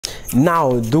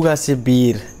now duga si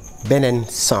biir beneen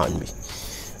sound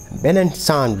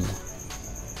bi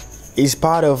is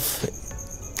part of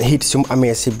hit sum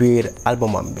amee si biir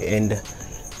albumam bi and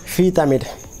fii tamit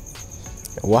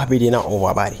wax bi dina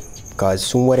overbari because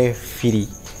sum waree firi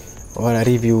wala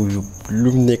review yu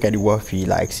lu nekk di wax fii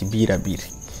like si biir a biir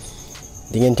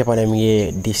di ngeen capane mi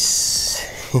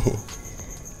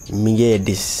ngi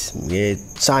dis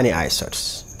saani ay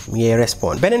shots mi ngi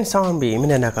respond beneen sound bi mi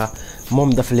ne naka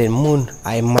moom dafa leen mun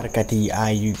ay markat yi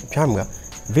ay xam nga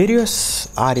various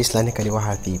artists la nekk di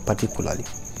waxal fii particularly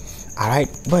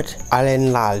alright but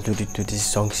aleen laal tuuti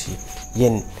songs yi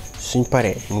yéen suñ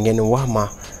pare ngeen wax ma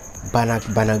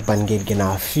ban ngeen gën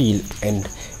a feel and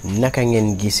naka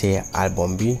ngeen gisee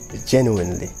album bi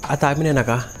genuinely attaque mi ne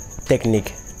naka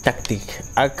technique tactique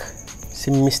ak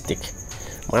si mystique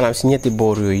maanaam si ñetti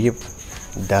boor yooyu yëpp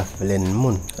daf leen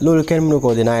mun loolu kenn mënu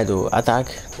ko deny do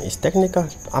attaque is technical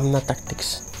am na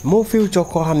tactics moo future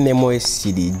koo xam ne mooy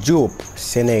Sidi Diop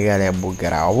sénégalais bu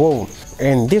garaaw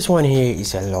and this one here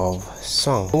is a love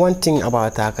song. One thing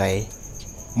about attaque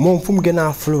moom fu mu gën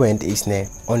a fluent is ne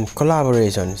on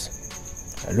collaborations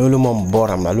loolu moom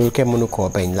booram la loolu kenn mënu koo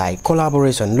bañ like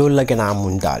collaboration loolu la gën a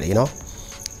mun daal you know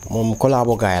moom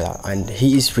collabo guy la and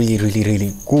he is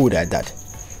really good at that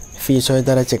fii sooy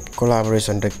dara check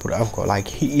collaboration rek pour am ko like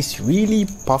he is really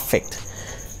perfect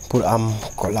pour am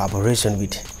collaboration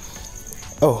with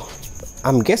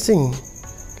I'm guessing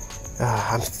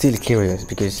I'm still curious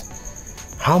because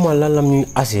how ma lan lam ñuy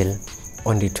asil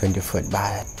on the 24th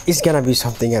but it's gonna be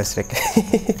something else rek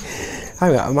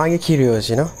maa ngi curious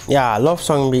you know yeah love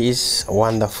song bi is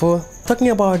wonderful. Talking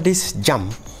about this jam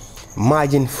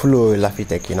margin flow la fi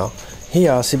teg you know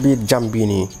here si biir jam bi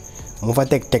nii mu fa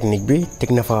teg technique bi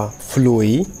teg na fa flow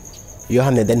yi yoo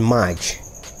xam ne den merge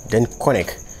den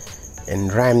connect and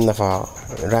rhyme na fa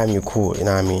rhyme yu cool you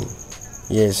know what I mean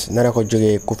yes nara ko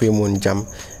jógee ku fi mun jam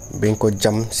bañ ko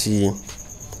jam si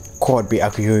chord bi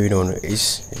ak yooyu noonu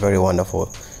is very wonderful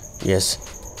yes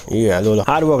yeah loolu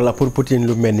hard work la pour putin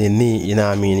lu mel ni nii you know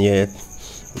what I mean yeah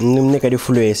nu nekk di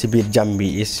fluye si biir jam bi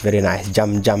is very nice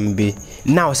jam bi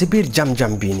now si biir jam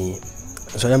bi nii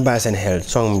so dem bàyyi seen xel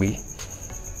song bi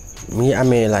mi ngi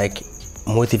amee like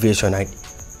motivation ak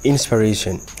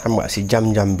inspiration xam nga si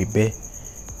jam bi ba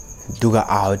duga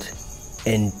out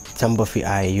and samba fi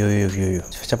ay yooyu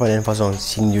sapaneen façon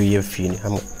sing yooyu yëpp fii nii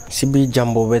xam nga si biir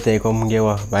jam boobu ba tey comme ngi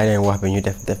wax bàyyi leen wax bi ñu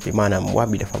def bi maanaam wax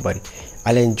bi dafa bari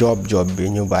aleen job bi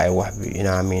ñu bàyyi wax bi you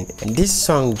know what I mean and this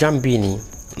song jam bi nii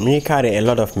mi ngi carry a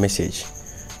lot of message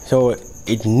so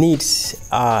it needs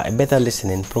a better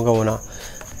listening pour nga mën a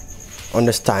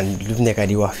understand lu nekk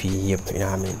di wax fii yëpp you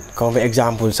know what I mean comme for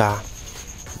example sax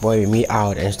boy bi mi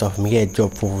out and stuff mi ngi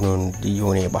job foofu noonu di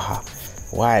yónnee baxa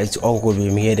waaye si oncle bi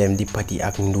mi ngi dem di party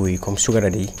ak ndoy comme sugar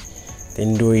daddy te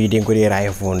ndoy dañ ko dee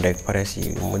raay phone rek pare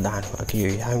si mu daan ak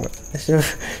yooyu xam nga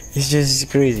it's just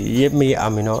crazy yëpp mi ngi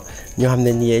am you know ñoo xam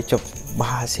ne nii cop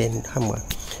baxa seen xam nga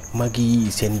magi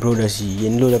seen brothers yi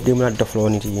yéen loolu daf dee mën a dofloo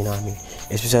nit yi you know what I mean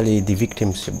especially the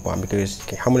victims because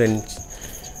xamu leen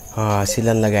si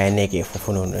lan la gaay nekkee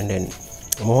foofu noonu and then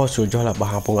moo xoosul jox la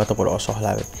baxa pour nga toppatoo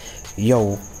soxla bi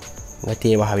yow nga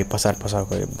téye baxa bi pasar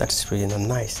ko that's really not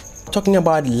nice. Talking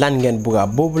about lan ngeen buga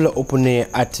boobu la opené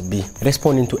at bi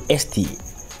responding to ST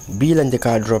bii la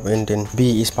njëkka drop and then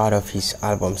B is part of his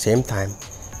album same time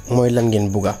mooy lan ngeen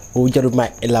buga bu jarul ma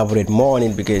elaborate more on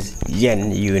it because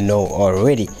yen you know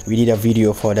already we did a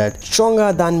video for that.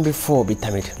 Stronger than before bi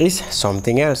tamit is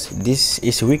something else. This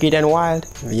is Wicked and Wild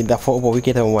bi dafa ëpp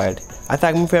Wicked and Wild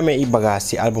attaque mu fi amee i bagage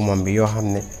si albumam bi yoo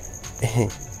xam ne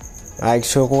like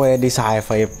soo ko waree di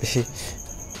Cypher yëpp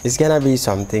it's gonna be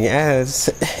something else.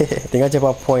 Dinga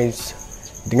cepa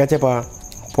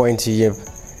points yëpp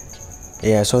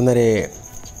yeah soo naree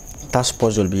tas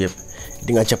puzzle bi yëpp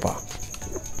dinga cepa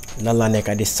lan la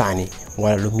nekk di sànni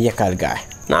wala lu mu yekkal gaay.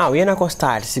 Now yéena ko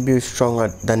start si biir Stronger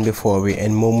than before bi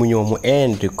and moom mu ñëw mu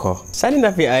end ko sànni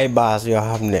na fi ay baas yoo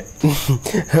xam ne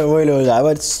mooy loolu daal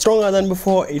but Stronger than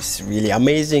before it's really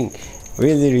amazing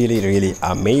really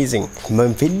amazing.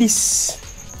 Man fi dis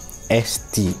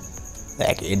ST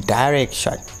like a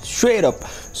direction straight up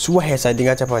su waxee sax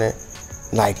dinga capane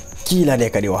like kii la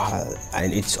nekk di waxal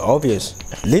and it's obvious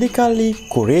lyrically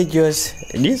courageous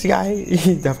this guy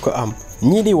daf ko am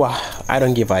ñii di wax I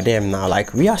don't give a damn now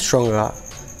like we are stronger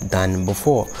than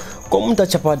before comme ta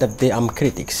capa daf dee am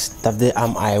critics daf dee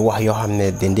am ay wax yoo xam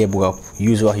ne dañ dee bëgg a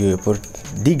use wax yooyu pour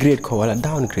degrade ko wala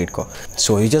downgrade ko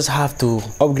so you just have to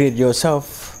upgrade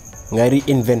yourself nga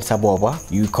reinvent sa boppa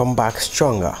you come back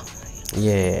stronger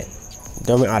yeah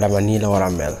doomi adama nii la war a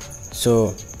mel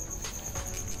so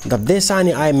daf dee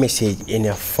sànni ay message in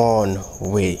a fun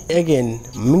way. Again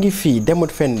mi ngi fii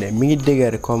demut fenn mi ngi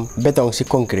dëgër comme béton si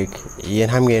concrete yéen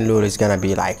xam ngeen loolu is gonna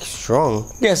be like strong.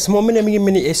 Yes moom mi ngi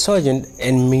mel ni a surgeon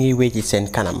and mi ngi wécci seen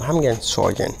kanam xam ngeen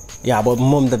surgeon. Yeah, but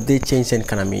moom daf dee change seen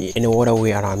kanam yi in a other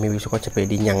way around mi su ko cappee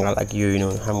di ñangal ak yooyu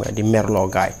noonu xam nga di merloo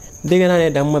gaay. Dégg naa ne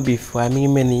danga ma biif waaye mi ngi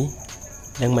mel ni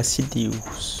danga ma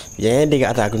seduce. yaa ngi dégg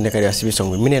attaque nekk di wax si biir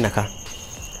song bi mi ne naka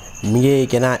mi ngi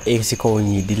gën a egg si kaw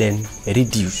ñi di leen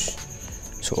reduce.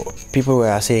 So people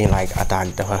were saying like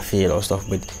attack dafa fail or stuff,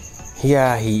 but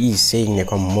here he is saying ne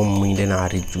comme moom mu ngi leen a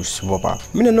reduce boppam.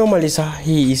 Mi ne normally sax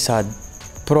he is a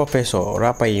professor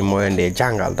rapper yi mooy ndee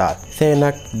jàngal daal. Tey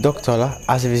nag doctor la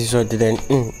asibisi so di leen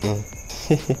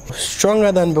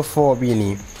stronger than before bii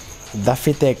nii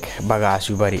dafi teg bagage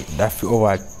yu bari dafi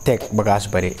overtake bagage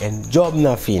yu bari and job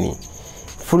na fii nii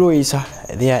flow yi sax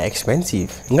they are expensive.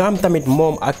 Nga am tamit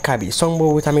moom ak Kabi song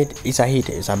boobu tamit is a hit,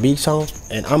 it's a big song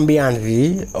and ambient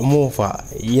bi moo fa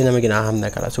yéen a ma gën a xam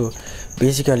naka la. So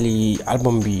basically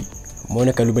album bi moo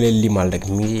nekk lu bële limal rek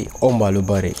mi ngi omba lu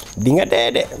bari di nga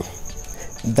dee de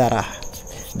dara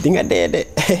di nga dee de.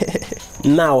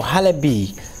 Now xale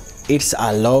bi it's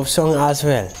a love song as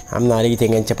well. xam naa léegi te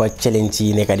ngeen cappa challenge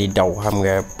yi nekk di daw xam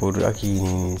nga pour ak yi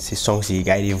si songs yi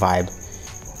gars yi di vibe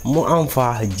mu am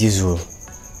fa jisul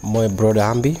mooy brother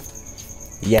am bi.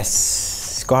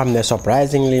 Yes ko xam ne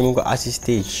surprisingly mu ko assist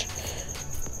stage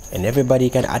and everybody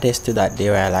can attest to that. They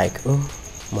were like oh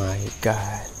my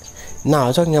god.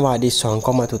 Now talking about this song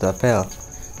Come to the Fell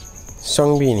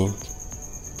song bi ni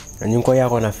ñu ko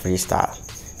yàggoon a freestyle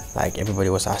like everybody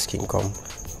was asking come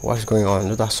what's going on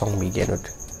lu tax song bi génnut,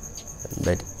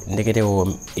 but ndekete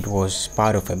woon it was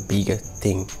part of a bigger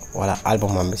thing wala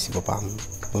album am bi si boppam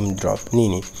mu drop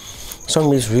nii song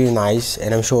bi is really nice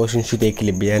and I'm sure suñ shootee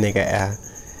clip bi dina nekk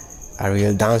a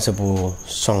real danceable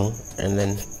song. And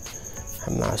then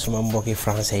xam naa suma mbokki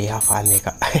français yi xafa nekk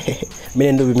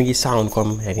beneen do bi mi ngi sound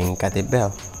comme rinkati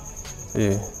bell.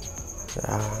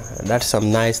 That's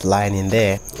some nice line in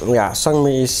there. Yeah, song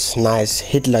me is nice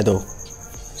hit la though,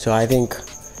 so I think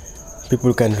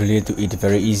people can relate to it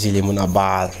very easily muna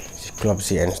ball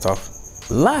clubs and stuff.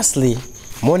 Lastly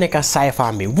Monica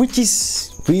Cypher me, which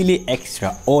is really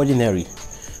extraordinary.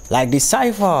 Like the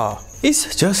Cypher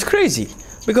is just crazy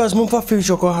because mun fa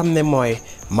feature ko xamne moy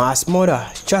Mass Mother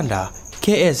Chanda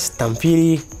KS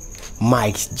Tampiri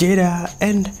Mike Jada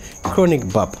and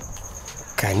Chronic Bob.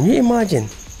 Can you imagine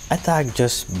Attack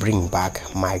just bring back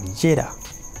Mike Jada?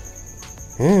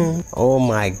 Oh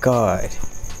my god.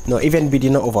 No, even be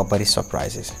dinner over very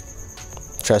surprises.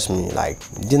 Trust me, like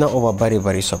dinner over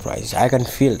very surprises. I can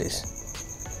feel this.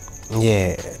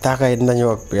 Yeah, Taka na New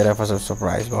York for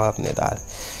surprise. What happened that?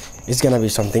 It's gonna be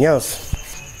something else.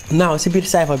 Now, si bir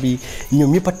Cypher bi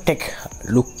ñom ñepp tek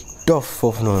lu dof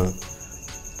fofu non.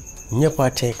 Ñepp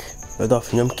tek lu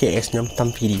dof ñom KS ñom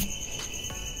Tampiri.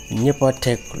 Ñepp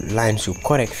tek lines yu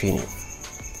correct fini.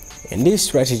 And this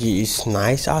strategy is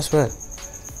nice as well.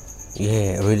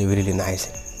 Yeah, really nice.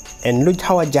 And look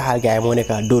how a jahal guy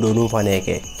Monica Dodo no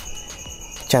faneke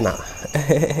Chana.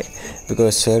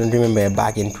 Because I remember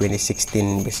back in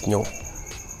 2016 bis ñew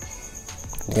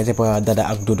gete pa dada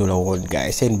ak Dodo la won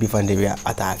guys and before they were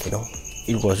attack, you know.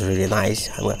 It was really nice.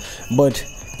 But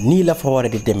ni la fa wara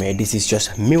di demé, this is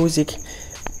just music.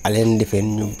 Alen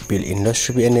defen ñu build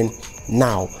industry and then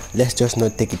now let's just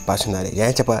not take it personally.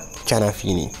 Ya chapa Chana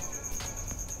fini.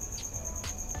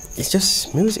 It's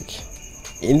just music.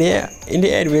 In the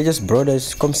end we're just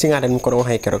brothers. Come sing at them kono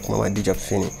hay kerok mama di job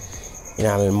fini. You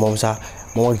know, I mean,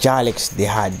 mom Alex, they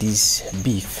had this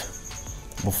beef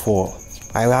before.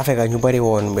 I have a nobody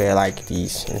one where like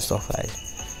this and stuff like.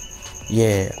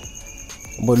 Yeah,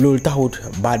 but lol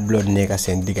tahut bad blood nega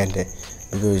sen digante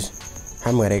because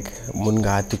hamarek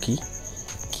munga tuki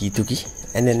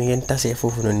and then again tase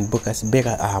fofu non bokas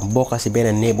beka bokas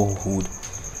bena neighborhood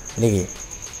legi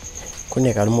ku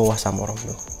nekal mo wasa morom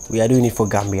do. We are doing it for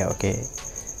Gambia, okay?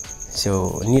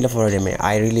 So need for them.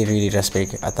 I really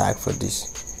respect Attack for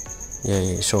this.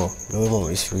 Yeah. So no,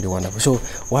 it's really wonderful. So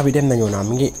what we them na nyona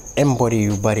mingi embody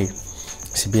you body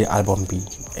sibi album bi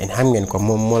and hamgen ko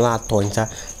mola toncha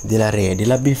de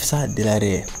la beef sa de la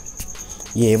re.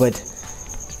 Yeah, but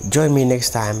join me next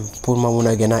time pour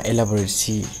mamuna gonna elaborate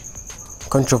si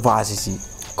controversy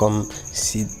comme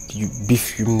si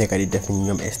beef yu nekk di def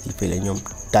ñom STP la ñom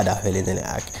dada fele ne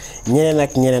ak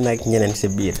ñeneen ci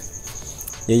biir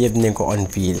yooyu yëpp nañ ko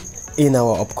unveil in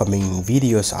our upcoming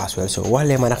videos as well. So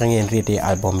wale ma naka ngeen rate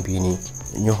album bi ni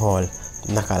ñu xool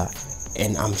naka la,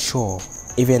 and I'm sure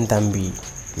event tam bi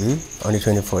on the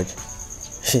 24th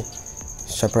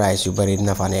surprise yu bari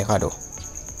dina fa nekk do.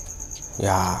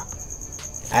 Yeah,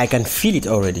 I can feel it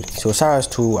already. So Cyrus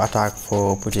to attack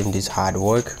for putting this hard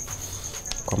work.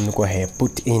 Come go ahead,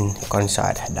 put in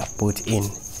concert that put in.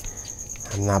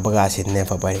 I'm not it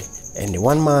never body. And the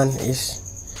one man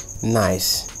is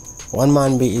nice. One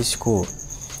man be is cool.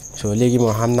 So legi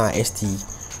mo hamna ST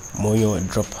moyo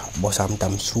drop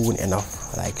bosamtam soon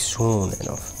enough. Like soon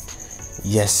enough.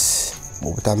 Yes.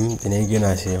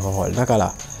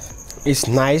 It's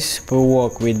nice to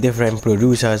work with different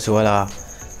producers wala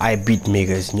I beat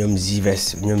makers ñom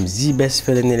Z-Best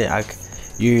feeling ak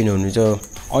you know. So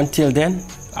until then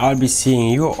I'll be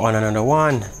seeing you on another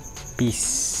one.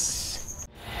 Peace.